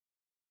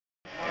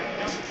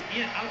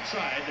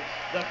outside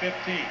the 15.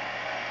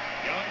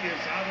 Young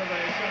is out of the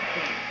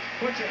shotgun.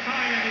 Puts it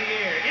high in the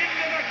air.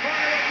 Into the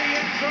corner of the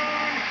end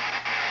zone.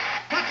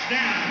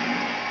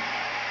 Touchdown.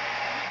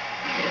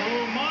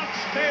 Mont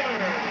Taylor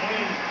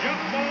plays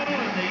jump ball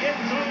in the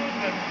end zone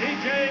with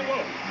DJ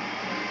Wolf.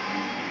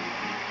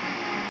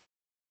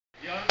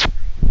 Young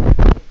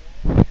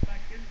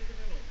back into the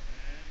middle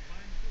and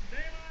finds some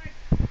daylight.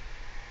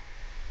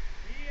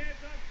 He is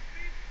a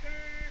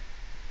speedster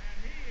and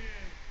he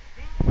is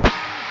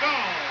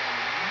gone.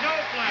 No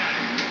flag.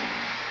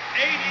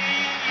 80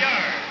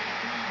 yards.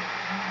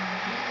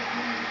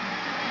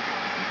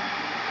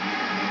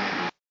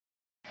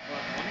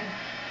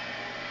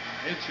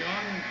 It's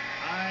Young,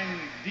 high,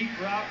 deep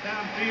route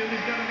downfield.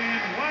 He's got a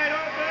man wide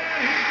open.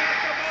 He's got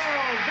the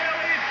ball.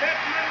 Billy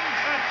Pittman,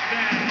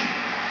 touchdown.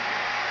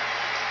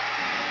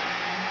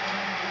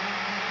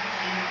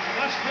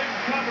 Busted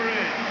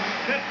coverage.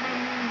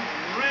 Pittman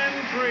ran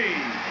free.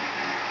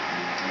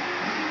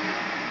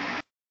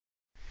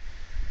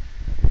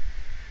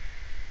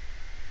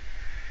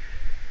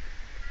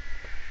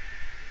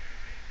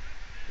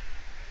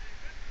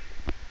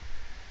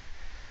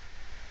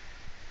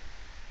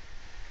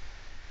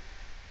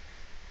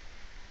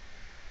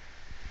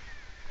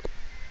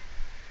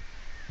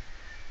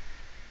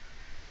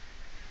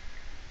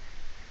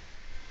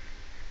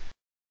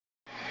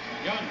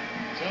 Young,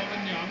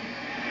 Selvin Young,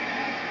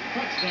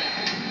 touchdown.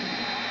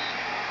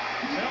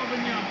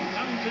 Selvin Young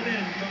comes it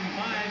in from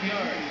 5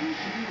 yards.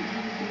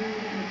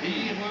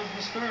 He was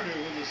the starter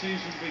when the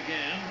season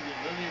began,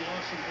 and then he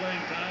lost some playing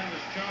time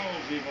as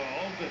Charles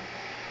evolved.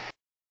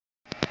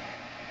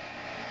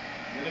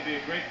 Going to be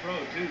a great pro,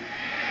 too.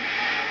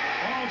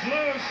 Ball's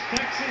loose.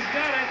 Texas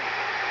got it.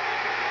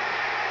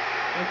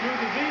 They threw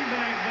the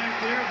beanbag back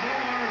there.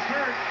 Bomar's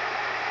hurt.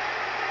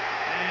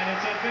 And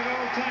it's that big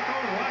old tackle,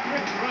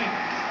 Roderick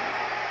Wright.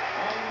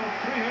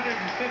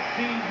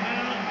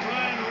 315-pound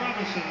Brian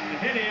Robinson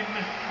hit him,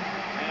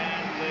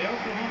 and the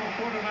Oklahoma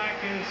quarterback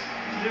is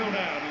still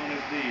down on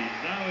his knees.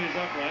 Now he's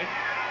upright,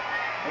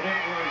 but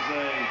it was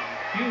a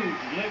huge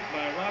lick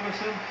by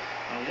Robinson,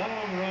 a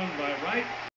long run by Wright.